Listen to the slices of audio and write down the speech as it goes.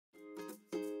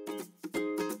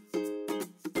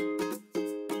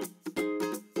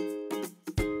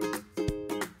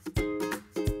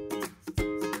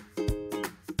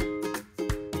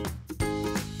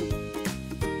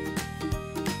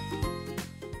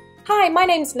Hi, my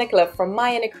name's Nicola from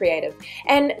My Inner Creative,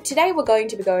 and today we're going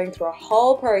to be going through a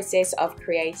whole process of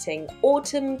creating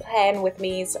autumn plan with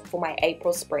me's for my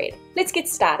April spread. Let's get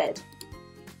started.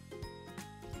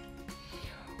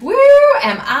 Woo,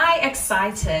 am I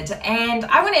excited, and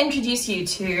I want to introduce you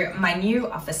to my new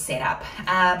office setup.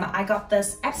 I got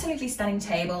this absolutely stunning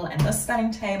table and this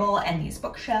stunning table and these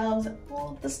bookshelves and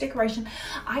all this decoration.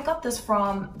 I got this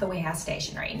from the Warehouse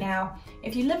Stationery. Now,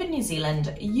 if you live in New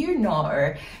Zealand, you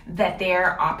know that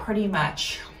there are pretty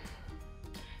much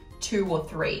 2 or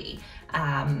 3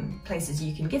 places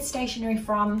you can get stationery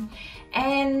from,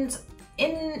 and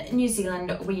in New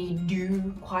Zealand, we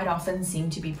do quite often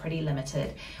seem to be pretty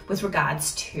limited with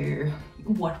regards to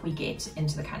what we get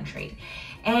into the country.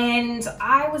 And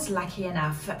I was lucky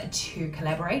enough to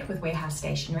collaborate with Warehouse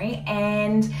Stationery,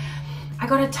 and I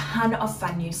got a ton of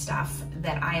fun new stuff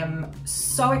that I am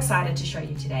so excited to show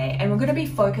you today. And we're going to be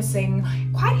focusing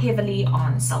quite heavily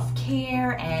on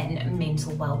self-care and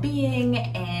mental well-being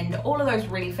and all of those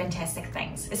really fantastic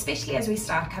things, especially as we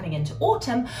start coming into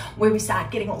autumn, where we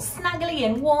start getting all snuggly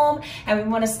and warm, and we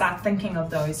want to start thinking of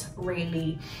those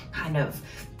really kind of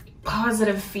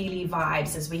positive feely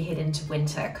vibes as we head into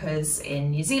winter, because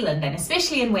in New Zealand and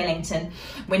especially in Wellington,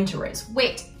 winter is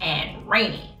wet and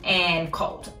rainy and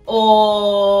cold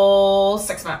all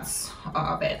 6 months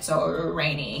of it. So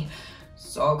rainy,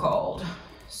 so cold,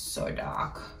 so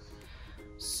dark,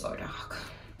 so dark.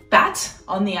 But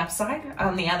on the upside,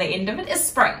 on the other end of it, is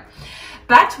spring.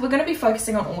 But we're going to be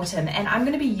focusing on autumn, and I'm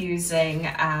going to be using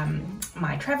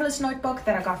my traveler's notebook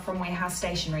that I got from Warehouse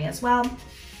Stationery as well.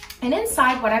 And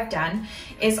inside, what I've done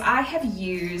is I have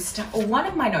used one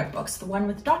of my notebooks, the one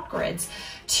with dot grids,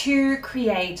 to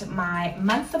create my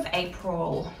month of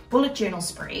April bullet journal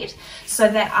spread, so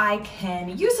that I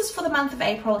can use this for the month of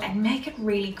April and make it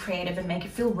really creative and make it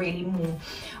feel really more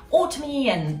autumny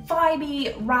and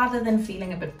vibey, rather than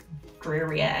feeling a bit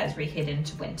drearier as we head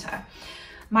into winter.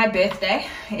 My birthday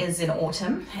is in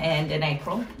autumn and in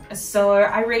April, so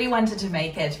I really wanted to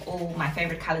make it all my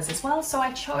favorite colors as well. So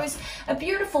I chose a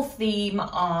beautiful theme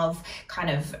of kind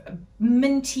of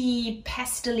minty,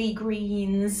 pastel-y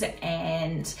greens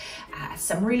and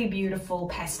some really beautiful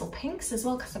pastel pinks as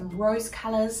well, some rose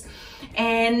colors.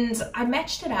 And I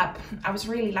matched it up. I was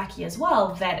really lucky as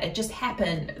well that it just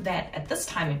happened that at this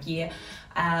time of year,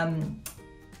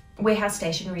 Warehouse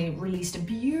Stationery released a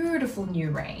beautiful new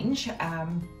range,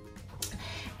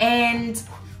 and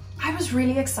I was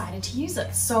really excited to use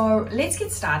it. So let's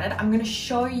get started. I'm going to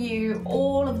show you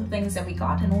all of the things that we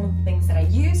got and all of the things that I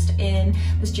used in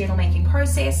this journal making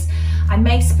process. I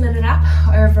may split it up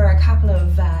over a couple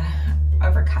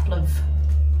of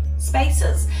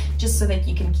spaces just so that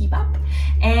you can keep up,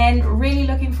 and really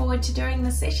looking forward to doing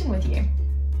this session with you.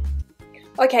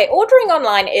 Okay, ordering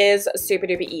online is super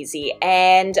duper easy,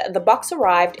 and the box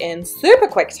arrived in super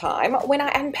quick time. When I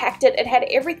unpacked it, it had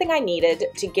everything I needed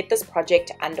to get this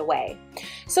project underway.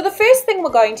 So the first thing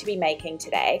we're going to be making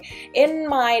today in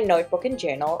my notebook and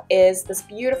journal is this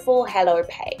beautiful hello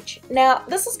page. Now,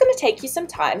 this is going to take you some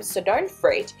time, so don't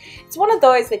fret. It's one of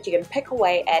those that you can pick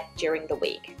away at during the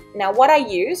week. Now, what I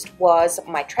used was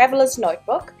my traveler's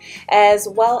notebook, as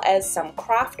well as some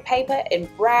craft paper in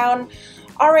brown,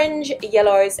 orange,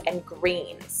 yellows and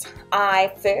greens.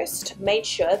 I first made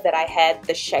sure that I had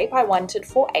the shape I wanted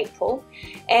for April,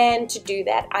 and to do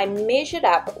that I measured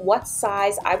up what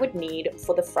size I would need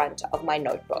for the front of my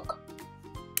notebook.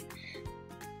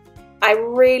 I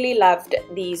really loved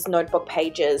these notebook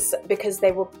pages because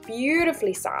they were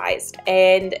beautifully sized,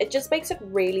 and it just makes it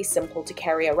really simple to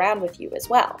carry around with you as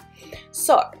well.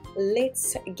 So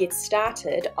let's get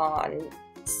started on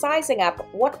sizing up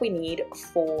what we need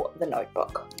for the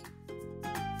notebook.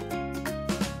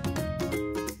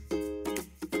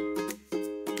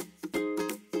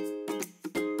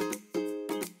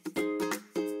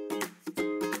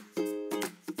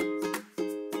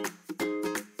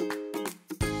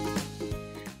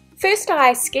 First,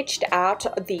 I sketched out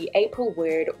the April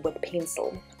word with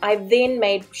pencil. I then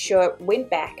made sure,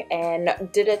 went back and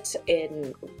did it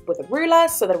with a ruler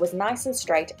so that it was nice and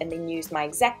straight, and then used my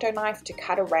X-Acto knife to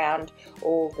cut around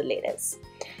all the letters.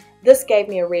 This gave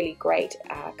me a really great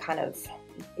kind of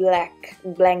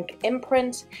blank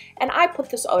imprint, and I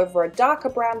put this over a darker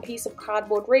brown piece of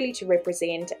cardboard, really to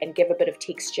represent and give a bit of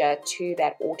texture to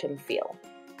that autumn feel.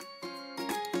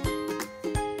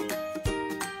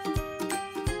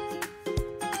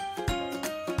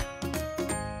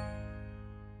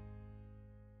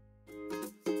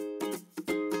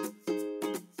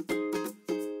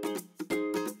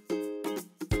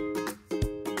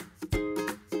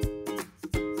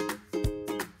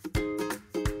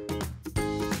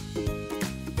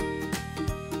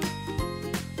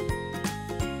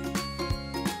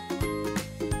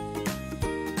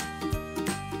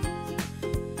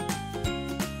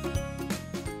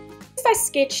 I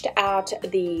sketched out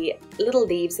the little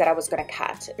leaves that I was going to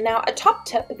cut. Now, a top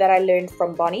tip that I learned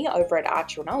from Bonnie over at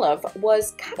Archer and Olive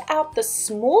was cut out the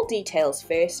small details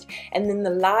first and then the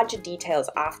larger details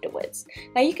afterwards.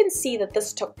 Now you can see that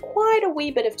this took quite a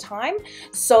wee bit of time,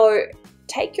 so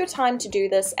take your time to do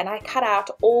this, and I cut out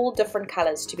all different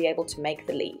colors to be able to make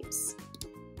the leaves.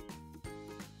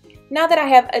 Now that I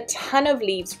have a ton of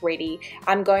leaves ready,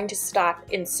 I'm going to start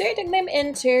inserting them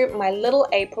into my little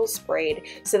April spread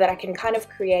so that I can kind of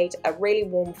create a really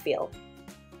warm feel.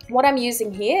 What I'm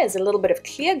using here is a little bit of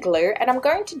clear glue, and I'm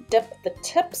going to dip the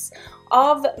tips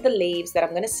of the leaves that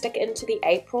I'm going to stick into the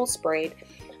April spread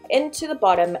into the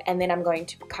bottom, and then I'm going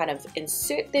to kind of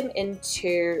insert them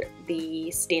into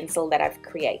the stencil that I've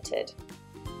created.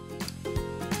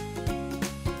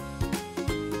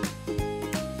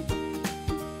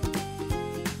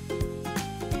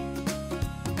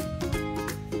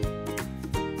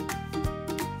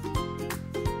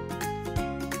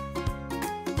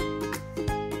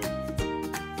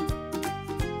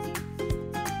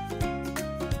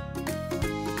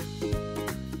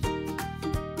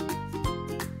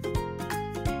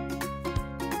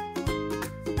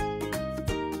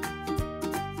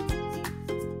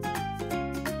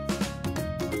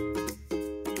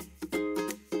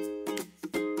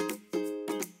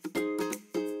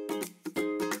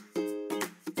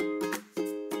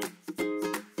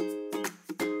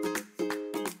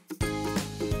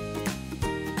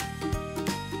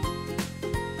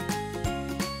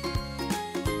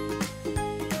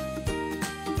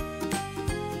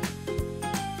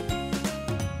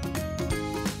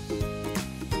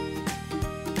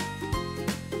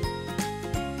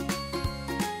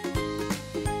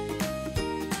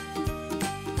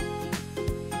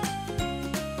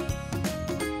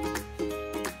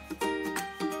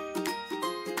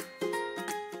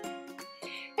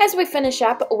 As we finish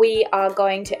up, we are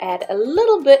going to add a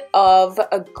little bit of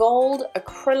a gold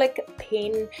acrylic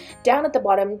pen down at the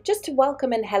bottom just to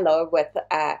welcome in April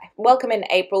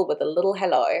with a little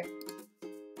hello.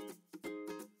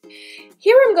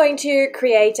 Here I'm going to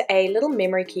create a little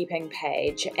memory keeping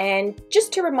page, and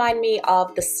just to remind me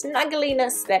of the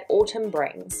snuggliness that autumn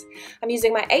brings. I'm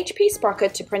using my HP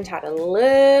Sprocket to print out a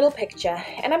little picture,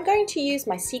 and I'm going to use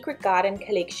my Secret Garden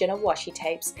collection of washi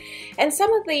tapes and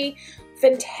some of the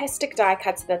fantastic die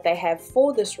cuts that they have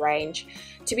for this range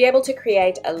to be able to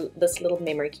create this little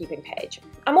memory keeping page.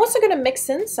 I'm also going to mix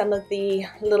in some of the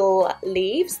little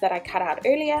leaves that I cut out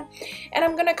earlier, and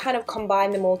I'm going to kind of combine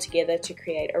them all together to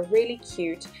create a really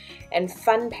cute and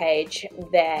fun page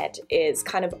that is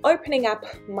kind of opening up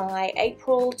my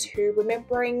April to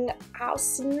remembering how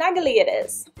snuggly it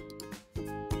is.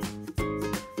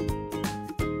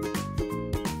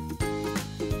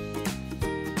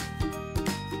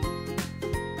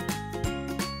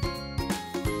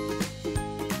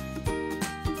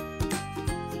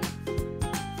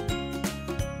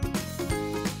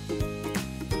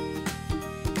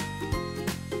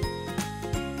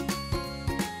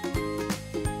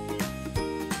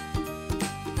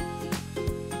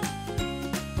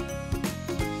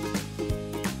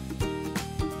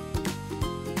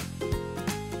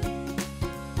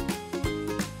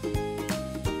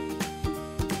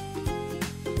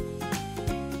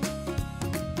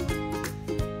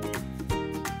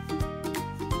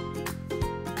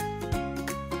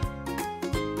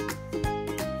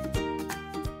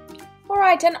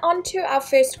 Alright, and on to our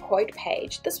first quote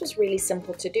page. This was really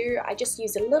simple to do. I just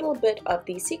used a little bit of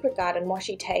the Secret Garden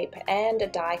washi tape and a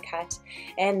die cut,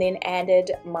 and then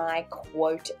added my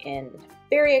quote in.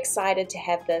 Very excited to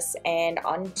have this, and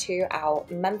onto our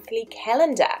monthly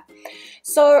calendar.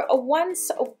 So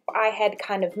once I had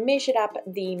kind of measured up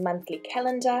the monthly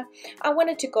calendar, I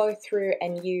wanted to go through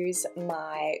and use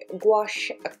my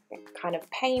gouache kind of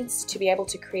paints to be able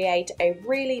to create a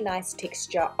really nice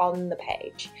texture on the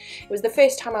page. It was the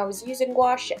first time I was using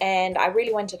gouache, and I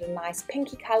really wanted a nice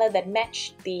pinky color that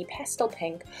matched the pastel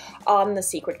pink on the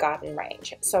Secret Garden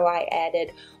range. So I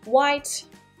added white,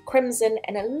 crimson,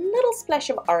 and a little splash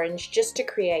of orange just to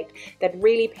create that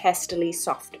really pastel-y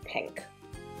soft pink.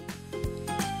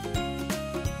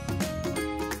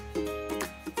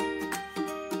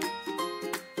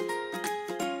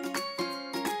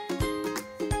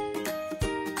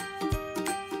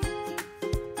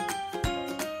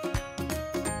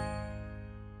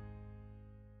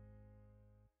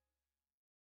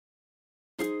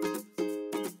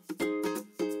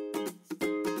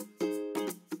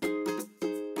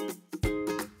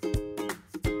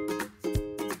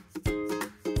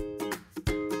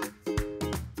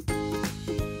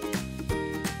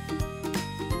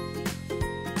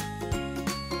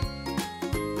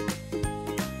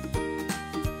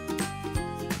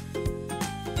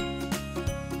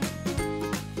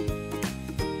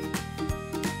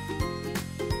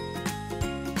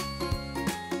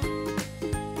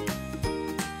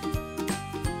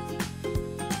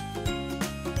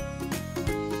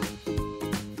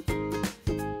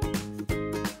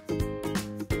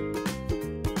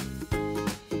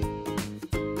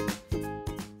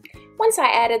 Once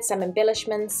I added some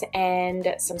embellishments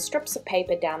and some strips of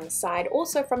paper down the side,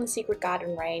 also from the Secret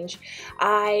Garden range,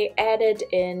 I added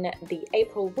in the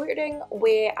April wording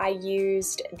where I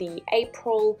used the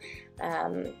April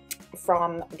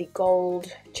from the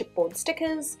gold chipboard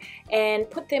stickers and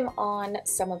put them on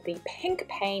some of the pink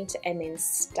paint and then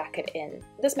stuck it in.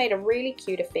 This made a really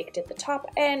cute effect at the top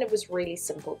and it was really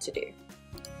simple to do.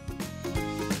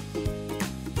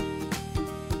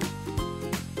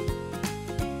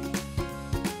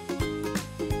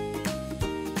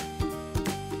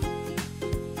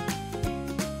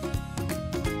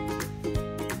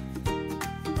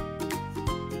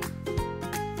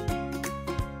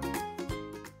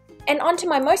 And onto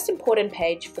my most important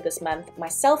page for this month, my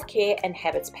self-care and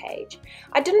habits page.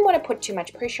 I didn't want to put too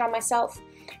much pressure on myself,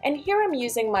 and here I'm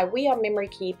using my We Are Memory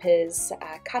Keepers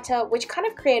cutter, which kind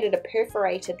of created a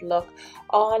perforated look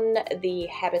on the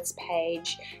habits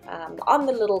page, on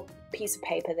the little piece of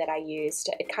paper that I used.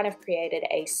 It kind of created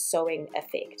a sewing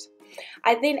effect.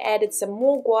 I then added some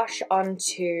more gouache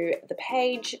onto the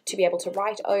page to be able to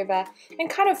write over and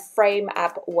kind of frame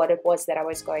up what it was that I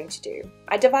was going to do.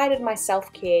 I divided my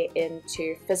self-care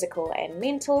into physical and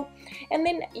mental, and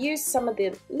then used some of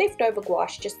the leftover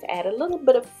gouache just to add a little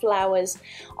bit of flowers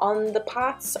on the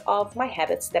parts of my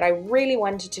habits that I really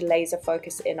wanted to laser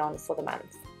focus in on for the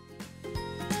month.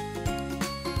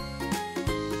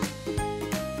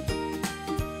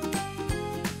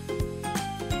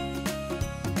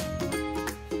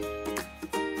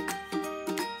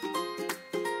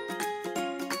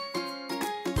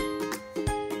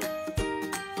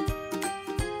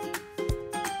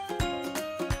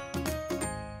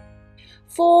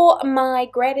 For my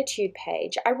gratitude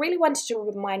page, I really wanted to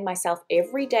remind myself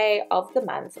every day of the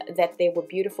month that there were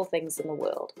beautiful things in the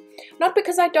world. Not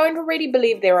because I don't already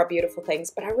believe there are beautiful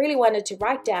things, but I really wanted to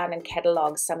write down and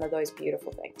catalog some of those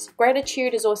beautiful things.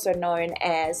 Gratitude is also known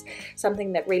as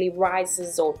something that really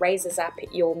rises or raises up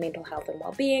your mental health and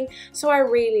well-being, so I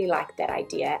really liked that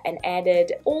idea and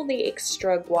added all the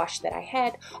extra gouache that I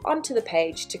had onto the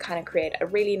page to kind of create a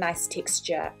really nice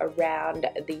texture around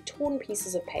the torn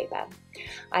pieces of paper.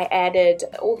 I added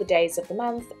all the days of the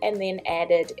month and then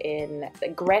added in the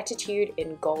gratitude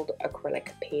in gold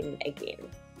acrylic pen again.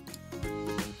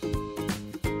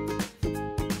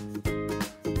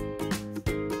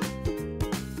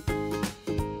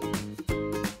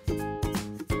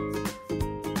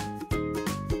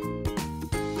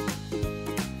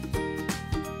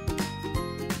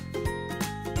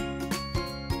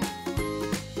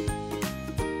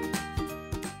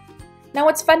 Now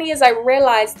what's funny is I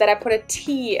realized that I put a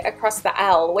T across the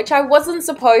L, which I wasn't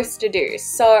supposed to do.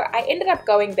 So I ended up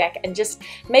going back and just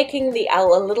making the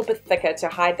L a little bit thicker to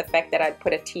hide the fact that I'd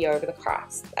put a T over the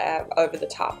cross, over the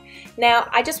top. Now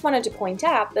I just wanted to point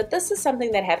out that this is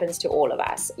something that happens to all of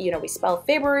us. You know, we spell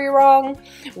February wrong,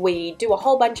 we do a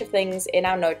whole bunch of things in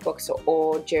our notebooks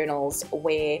or journals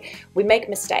where we make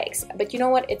mistakes. But you know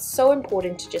what? It's so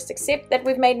important to just accept that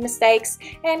we've made mistakes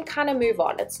and kind of move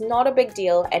on. It's not a big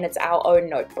deal and it's our own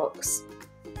notebooks.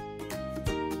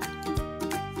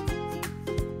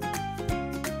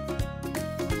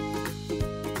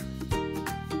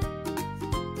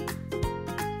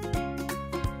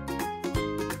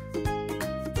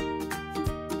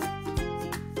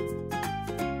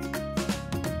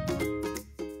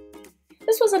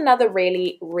 This was another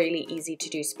really easy to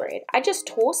do spread. I just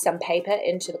tore some paper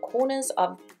into the corners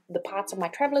of the parts of my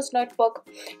traveler's notebook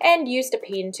and used a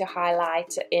pen to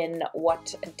highlight in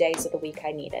what days of the week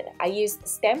I needed. I used the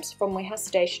stamps from Warehouse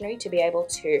Stationery to be able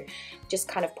to just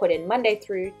kind of put in Monday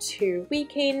through to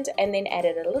weekend, and then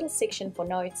added a little section for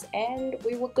notes, and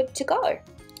we were good to go.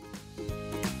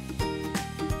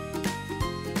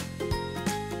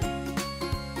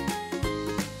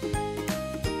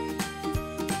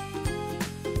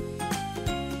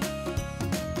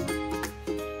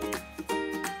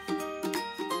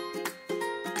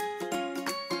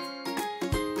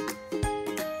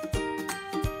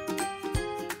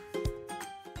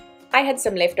 I had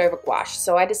some leftover gouache,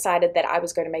 so I decided that I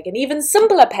was going to make an even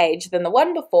simpler page than the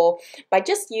one before by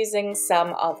just using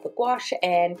some of the gouache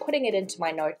and putting it into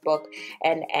my notebook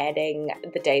and adding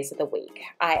the days of the week.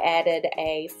 I added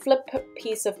a flip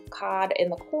piece of card in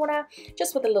the corner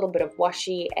just with a little bit of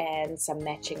washi and some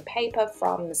matching paper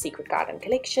from the Secret Garden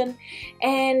collection,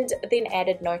 and then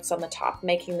added notes on the top,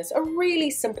 making this a really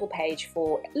simple page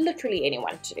for literally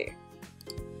anyone to do.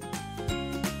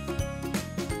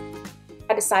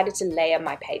 I decided to layer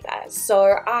my paper.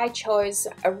 So I chose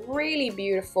a really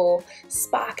beautiful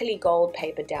sparkly gold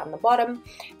paper down the bottom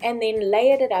and then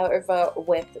layered it over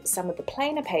with some of the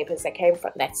plainer papers that came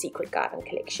from that Secret Garden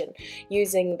collection,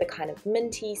 using the kind of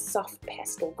minty soft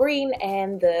pastel green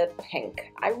and the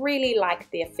pink. I really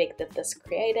liked the effect that this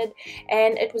created,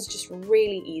 and it was just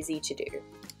really easy to do.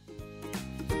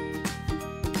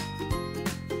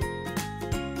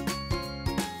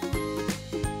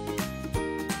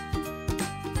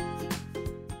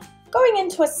 Going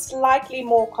into a slightly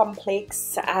more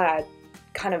complex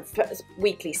kind of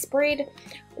weekly spread,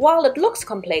 while it looks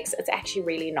complex, it's actually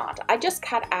really not. I just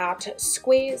cut out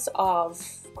squares of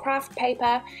craft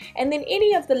paper, and then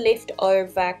any of the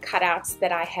leftover cutouts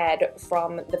that I had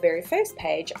from the very first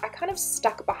page, I kind of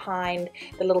stuck behind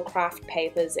the little craft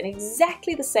papers in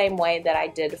exactly the same way that I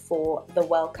did for the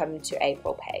Welcome to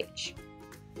April page.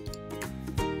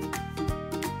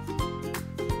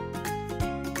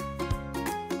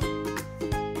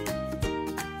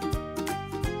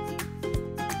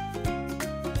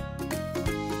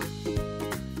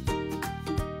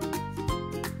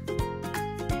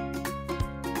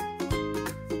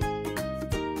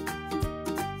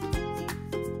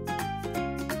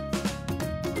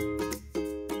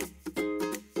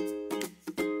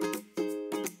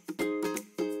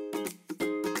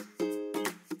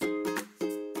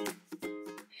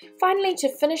 Finally, to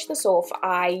finish this off,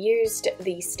 I used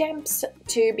the stamps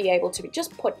to be able to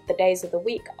just put the days of the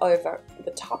week over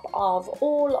the top of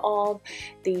all of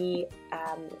the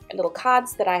little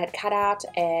cards that I had cut out,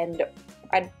 and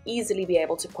I'd easily be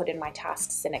able to put in my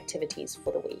tasks and activities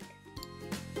for the week.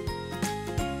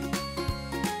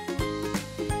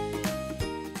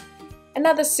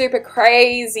 Another super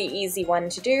crazy easy one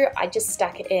to do, I just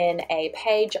stuck in a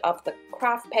page of the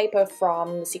craft paper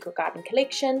from the Secret Garden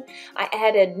collection. I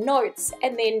added notes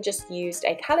and then just used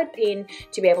a colored pen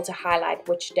to be able to highlight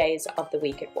which days of the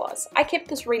week it was. I kept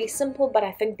this really simple, but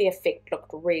I think the effect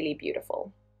looked really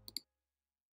beautiful.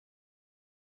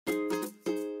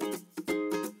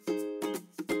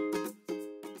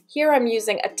 Here I'm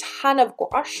using a ton of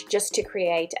gouache just to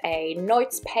create a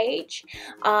notes page.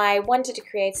 I wanted to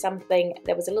create something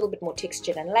that was a little bit more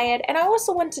textured and layered, and I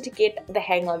also wanted to get the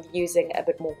hang of using a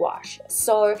bit more gouache.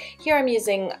 So here I'm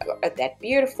using that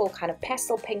beautiful kind of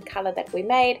pastel pink color that we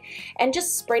made and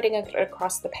just spreading it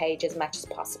across the page as much as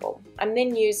possible. I'm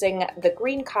then using the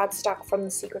green cardstock from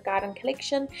the Secret Garden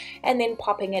collection and then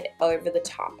popping it over the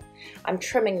top. I'm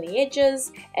trimming the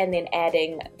edges and then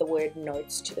adding the word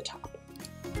notes to the top.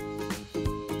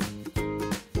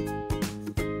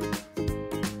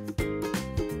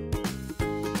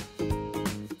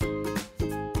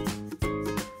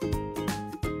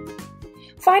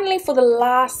 Finally, for the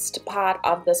last part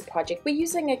of this project, we're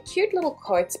using a cute little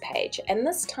quotes page, and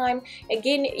this time,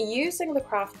 again, using the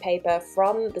craft paper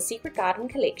from the Secret Garden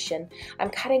collection,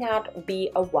 I'm cutting out Be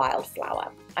a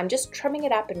Wildflower. I'm just trimming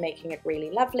it up and making it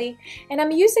really lovely, and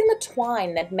I'm using the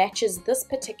twine that matches this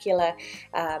particular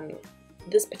kind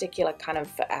of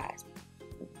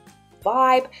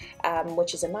vibe,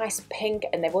 which is a nice pink,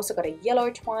 and they've also got a yellow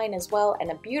twine as well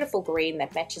and a beautiful green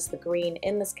that matches the green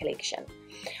in this collection.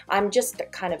 I'm just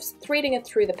kind of threading it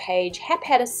through the page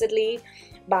haphazardly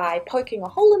by poking a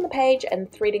hole in the page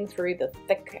and threading through the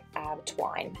thick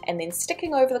twine, and then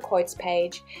sticking over the quotes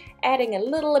page, adding a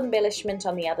little embellishment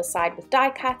on the other side with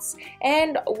die cuts,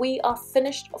 and we are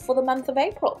finished for the month of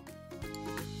April.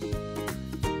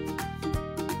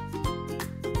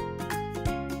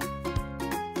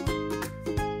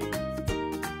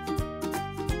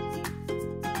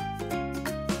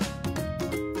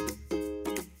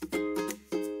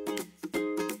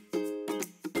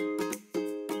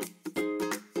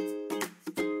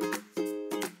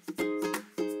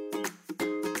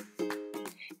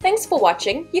 Thanks for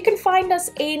watching. You can find us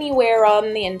anywhere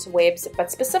on the interwebs, but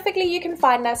specifically you can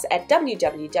find us at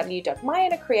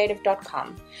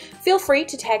www.myannacreative.com. Feel free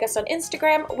to tag us on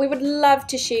Instagram. We would love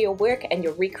to share your work and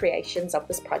your recreations of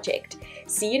this project.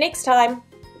 See you next time.